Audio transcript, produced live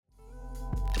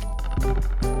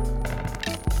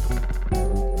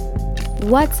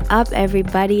What's up,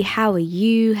 everybody? How are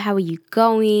you? How are you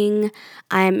going?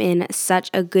 I'm in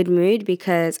such a good mood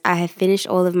because I have finished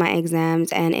all of my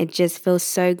exams and it just feels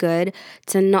so good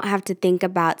to not have to think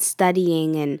about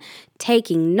studying and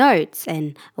taking notes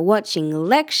and watching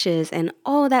lectures and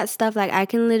all that stuff. Like, I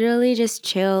can literally just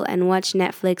chill and watch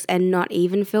Netflix and not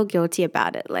even feel guilty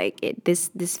about it.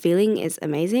 This feeling is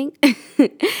amazing.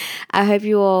 I hope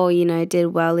you all, did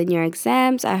well in your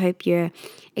exams. I hope you're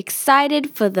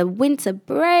excited for the winter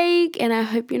break, and I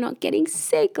hope you're not getting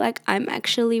sick. Like, I'm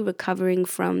actually recovering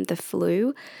from the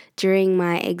flu. During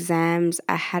my exams,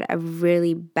 I had a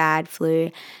really bad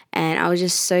flu and I was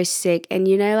just so sick. And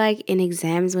like in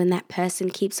exams when that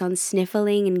person keeps on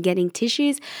sniffling and getting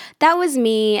tissues, that was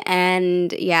me.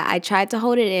 And yeah, I tried to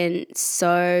hold it in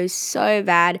so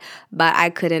bad, but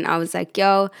I couldn't. I was like,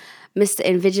 yo, Mr.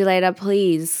 Invigilator,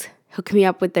 please hook me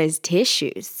up with those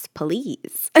tissues,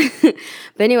 please. But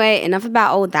anyway, enough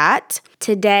about all that.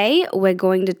 Today, we're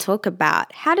going to talk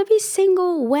about how to be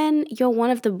single when you're one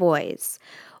of the boys.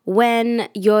 When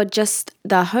you're just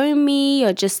the homie,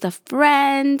 you're just a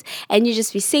friend, and you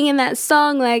just be singing that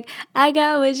song like, I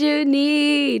got what you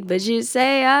need, but you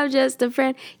say I'm just a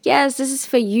friend. Yes, this is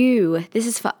for you. This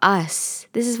is for us.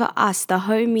 This is for us, the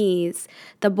homies,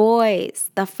 the boys,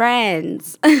 the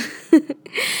friends.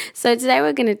 So today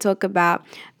we're going to talk about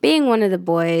being one of the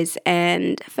boys.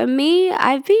 And for me,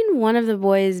 I've been one of the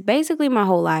boys basically my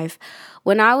whole life.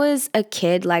 When I was a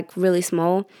kid, like really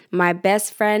small, my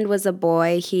best friend was a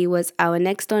boy. He was our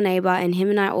next door neighbor, and him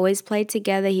and I always played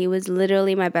together. He was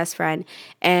literally my best friend.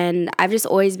 And I've just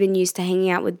always been used to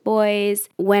hanging out with boys.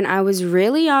 When I was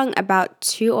really young, about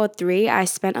 2 or 3, I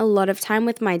spent a lot of time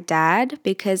with my dad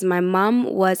because my mum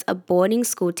was a boarding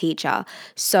school teacher.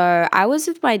 So I was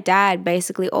with my dad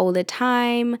basically all the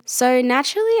time. So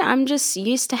naturally, I'm just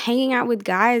used to hanging out with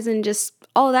guys and just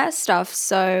all that stuff.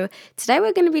 So today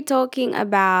we're going to be talking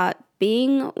about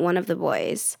being one of the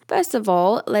boys. First of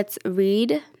all, let's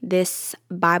read this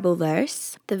Bible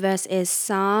verse. The verse is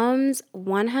Psalms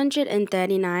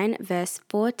 139 verse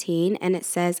 14, and it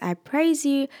says, I praise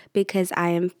you because I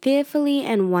am fearfully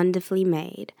and wonderfully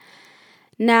made.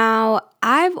 Now,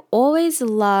 I've always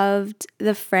loved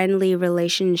the friendly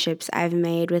relationships I've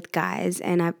made with guys,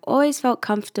 and I've always felt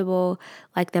comfortable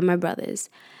like they're my brothers.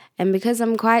 And because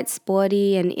I'm quite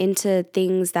sporty and into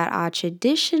things that are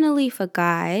traditionally for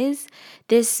guys,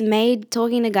 this made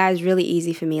talking to guys really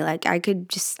easy for me. Like I can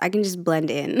just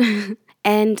blend in.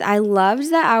 And I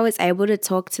loved that I was able to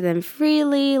talk to them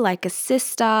freely like a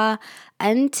sister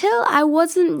until I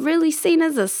wasn't really seen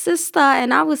as a sister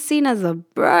and I was seen as a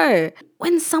bro.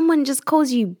 When someone just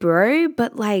calls you bro,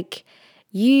 but like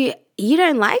you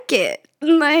don't like it.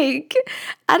 Like,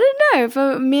 I don't know.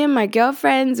 For me and my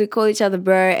girlfriends, we call each other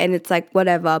bro and it's like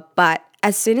whatever. But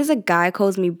as soon as a guy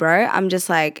calls me bro, I'm just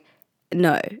like,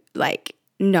 no,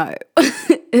 no.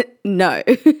 No.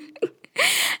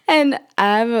 And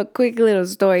I have a quick little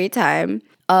story time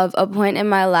of a point in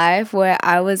my life where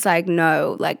I was like,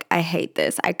 no, like I hate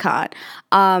this. I can't.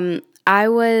 I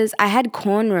had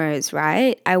cornrows,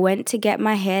 right? I went to get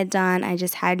my hair done. I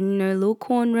just had, little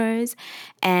cornrows.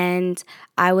 And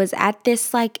I was at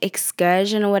this like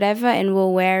excursion or whatever, and we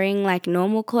were wearing like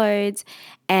normal clothes.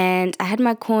 And I had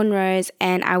my cornrows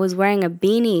and I was wearing a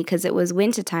beanie because it was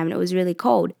wintertime and it was really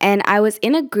cold. And I was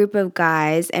in a group of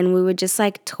guys and we were just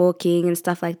like talking and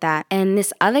stuff like that. And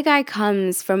this other guy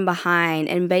comes from behind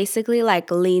and basically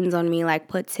like leans on me, like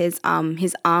puts his arm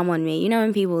on me. You know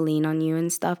when people lean on you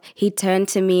and stuff? He turned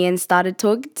to me and started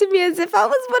talking to me as if I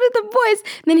was one of the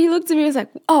boys. And then he looked at me and was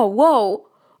like, oh, whoa,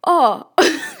 oh.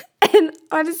 And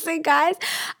honestly, guys,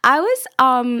 I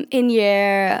was in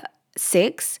year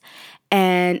 6.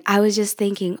 And I was just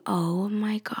thinking, oh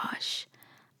my gosh,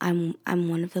 I'm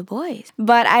one of the boys.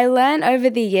 But I learned over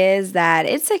the years that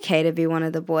it's okay to be one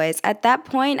of the boys. At that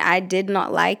point, I did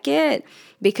not like it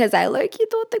because I low-key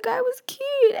thought the guy was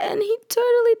cute and he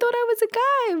totally thought I was a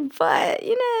guy. But,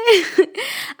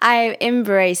 I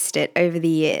embraced it over the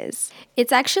years.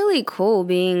 It's actually cool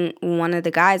being one of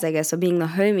the guys, I guess, or being the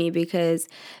homie because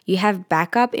you have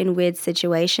backup in weird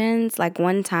situations. Like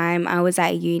one time I was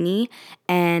at uni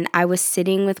and I was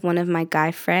sitting with one of my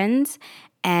guy friends,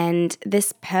 and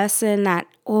this person that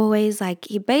always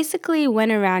he basically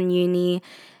went around uni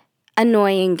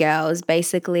annoying girls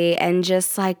basically and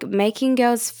just like making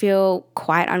girls feel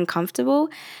quite uncomfortable.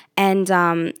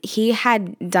 And he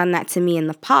had done that to me in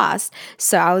the past.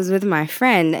 So I was with my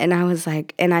friend and I was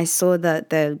like, and I saw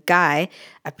the guy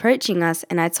approaching us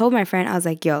and I told my friend, I was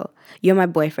like, yo, you're my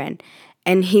boyfriend.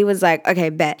 And he was like, okay,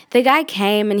 bet. The guy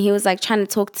came and he was like trying to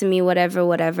talk to me,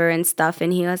 whatever, and stuff.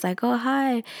 And he was like, oh,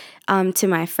 hi, to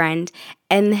my friend.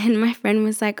 And then my friend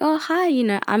was like, "Oh, hi,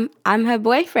 I'm her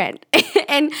boyfriend."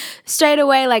 And straight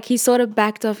away, like, he sort of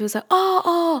backed off. He was like,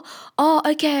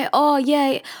 okay, oh,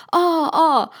 yeah,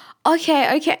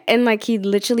 okay. And like, he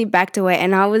literally backed away.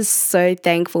 And I was so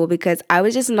thankful because I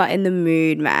was just not in the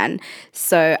mood, man.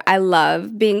 So I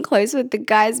love being close with the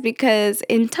guys because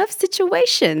in tough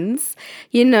situations,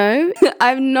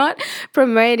 I'm not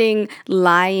promoting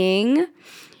lying,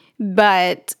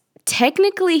 but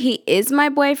technically he is my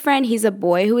boyfriend. He's a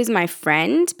boy who is my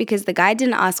friend because the guy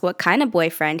didn't ask what kind of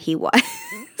boyfriend he was.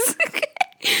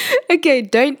 Okay,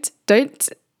 don't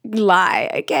lie.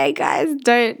 Okay, guys,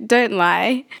 don't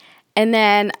lie. And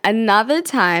then another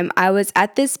time I was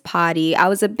at this party. I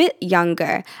was a bit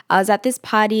younger. I was at this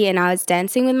party and I was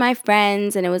dancing with my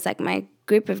friends, and it was like my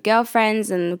group of girlfriends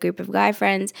and a group of guy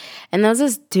friends. And there was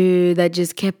this dude that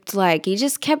just kept he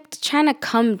just kept trying to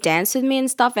come dance with me and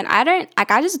stuff. And I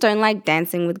just don't like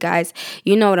dancing with guys.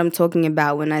 You know what I'm talking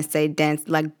about when I say dance,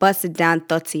 like bust it down,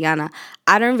 Thotiana.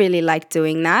 I don't really like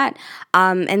doing that.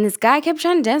 And this guy kept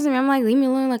trying to dance with me. I'm like, leave me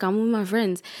alone, like I'm with my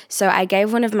friends. So I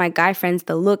gave one of my guy friends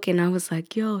the look and I was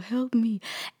like, yo, help me.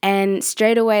 And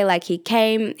straight away, like he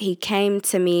came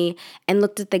to me and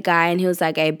looked at the guy and he was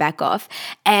like, hey, back off.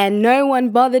 And no one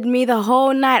bothered me the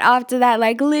whole night after that.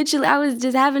 Like literally, I was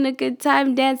just having a good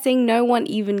time dancing. No one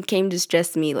even came to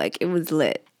stress me. Like it was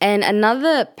lit. And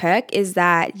another perk is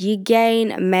that you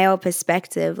gain male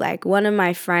perspective. Like one of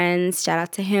my friends, shout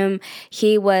out to him,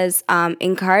 he was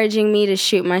encouraging me to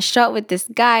shoot my shot with this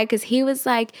guy because he was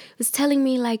telling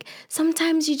me like,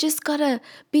 sometimes you just gotta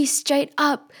be straight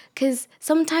up because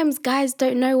sometimes guys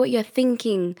don't know what you're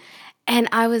thinking. And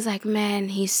I was like, man,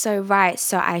 he's so right.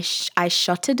 So I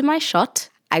shotted my shot.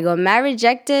 I got mad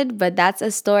rejected, but that's a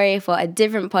story for a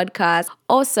different podcast.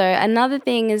 Also, another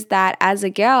thing is that as a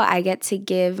girl, I get to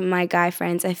give my guy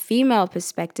friends a female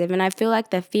perspective. And I feel like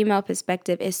the female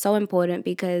perspective is so important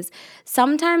because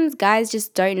sometimes guys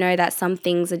just don't know that some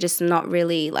things are just not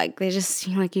really like, they're just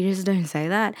like, you just don't say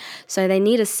that. So they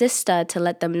need a sister to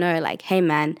let them know like, hey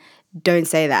man, don't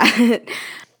say that.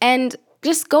 And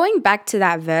just going back to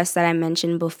that verse that I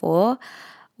mentioned before,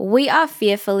 we are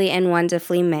fearfully and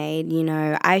wonderfully made.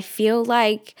 I feel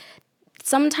like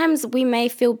sometimes we may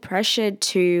feel pressured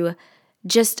to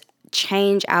just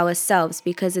change ourselves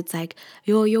because it's like,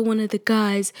 yo, you're one of the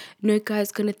guys. No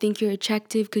guy's gonna think you're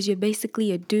attractive because you're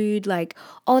basically a dude, like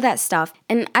all that stuff.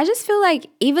 And I just feel like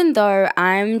even though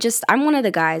I'm one of the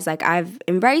guys, like I've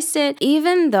embraced it.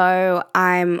 Even though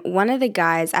I'm one of the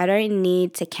guys, I don't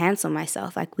need to cancel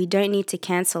myself. Like we don't need to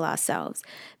cancel ourselves.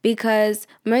 Because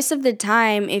most of the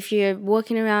time, if you're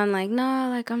walking around like, nah,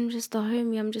 like I'm just a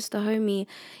homie,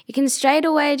 you can straight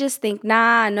away just think,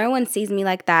 nah, no one sees me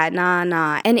like that,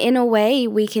 nah. And in a way,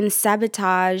 we can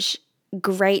sabotage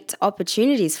great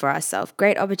opportunities for ourselves,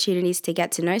 great opportunities to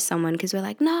get to know someone because we're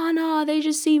like, nah, they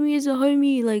just see me as a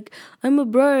homie, like I'm a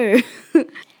bro.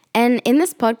 And in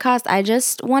this podcast, I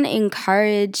just want to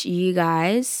encourage you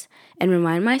guys and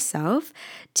remind myself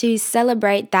to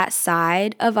celebrate that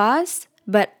side of us,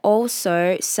 but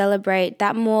also celebrate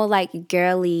that more like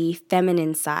girly,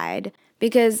 feminine side.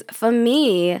 Because for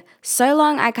me, so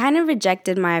long I kind of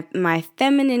rejected my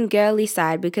feminine, girly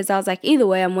side because I was like, either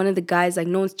way, I'm one of the guys, like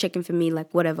no one's checking for me,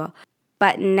 like whatever.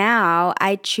 But now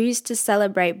I choose to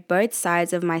celebrate both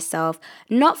sides of myself,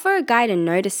 not for a guy to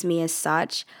notice me as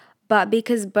such, but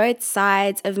because both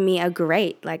sides of me are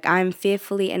great. Like I'm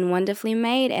fearfully and wonderfully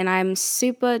made and I'm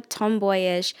super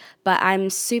tomboyish, but I'm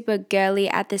super girly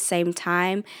at the same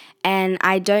time. And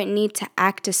I don't need to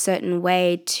act a certain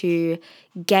way to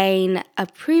gain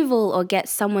approval or get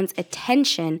someone's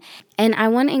attention. And I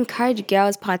want to encourage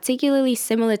girls, particularly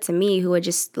similar to me, who are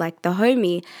just like the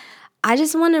homie. I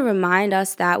just want to remind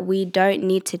us that we don't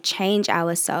need to change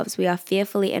ourselves. We are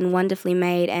fearfully and wonderfully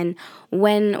made. And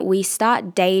when we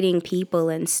start dating people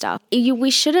and stuff, we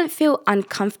shouldn't feel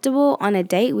uncomfortable on a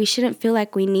date. We shouldn't feel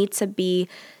like we need to be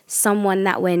someone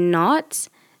that we're not.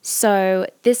 So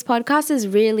this podcast is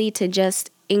really to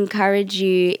just encourage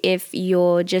you if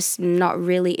you're just not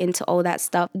really into all that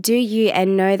stuff. Do you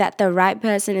and know that the right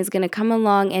person is going to come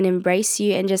along and embrace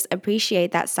you and just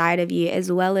appreciate that side of you as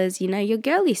well as, your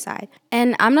girly side.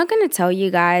 And I'm not going to tell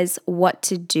you guys what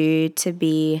to do to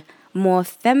be more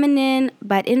feminine,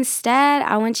 but instead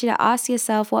I want you to ask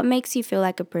yourself what makes you feel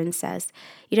like a princess.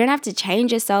 You don't have to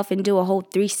change yourself and do a whole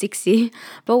 360,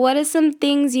 but what are some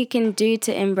things you can do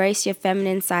to embrace your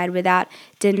feminine side without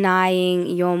denying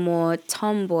your more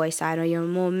tomboy side or your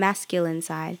more masculine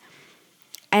side?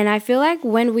 And I feel like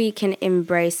when we can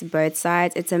embrace both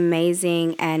sides, it's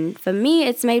amazing. And for me,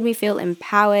 it's made me feel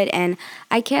empowered and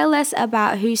I care less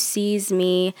about who sees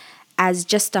me as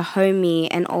just a homie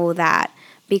and all that.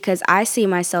 because I see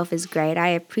myself as great. I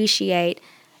appreciate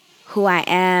who I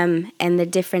am and the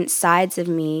different sides of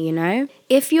me, you know?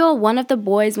 If you're one of the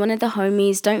boys, one of the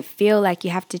homies, don't feel like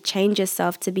you have to change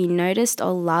yourself to be noticed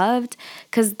or loved,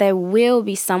 because there will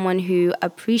be someone who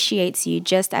appreciates you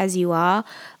just as you are.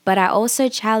 But I also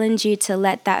challenge you to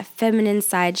let that feminine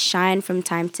side shine from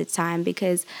time to time,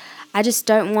 because I just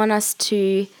don't want us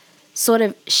to sort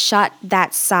of shut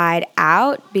that side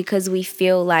out because we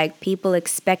feel like people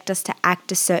expect us to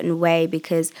act a certain way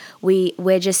because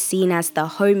we're just seen as the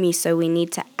homie, so we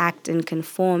need to act and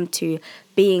conform to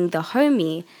being the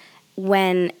homie,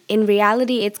 when in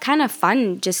reality it's kind of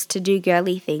fun just to do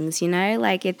girly things, you know?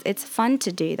 Like it's fun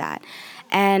to do that.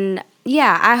 And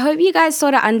yeah, I hope you guys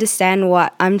sort of understand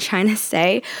what I'm trying to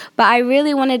say, but I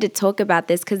really wanted to talk about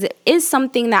this because it is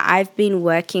something that I've been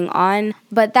working on.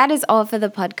 But that is all for the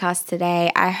podcast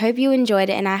today. I hope you enjoyed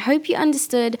it and I hope you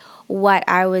understood what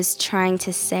I was trying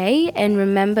to say. And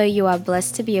remember, you are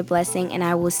blessed to be a blessing, and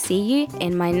I will see you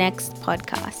in my next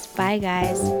podcast. Bye,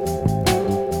 guys.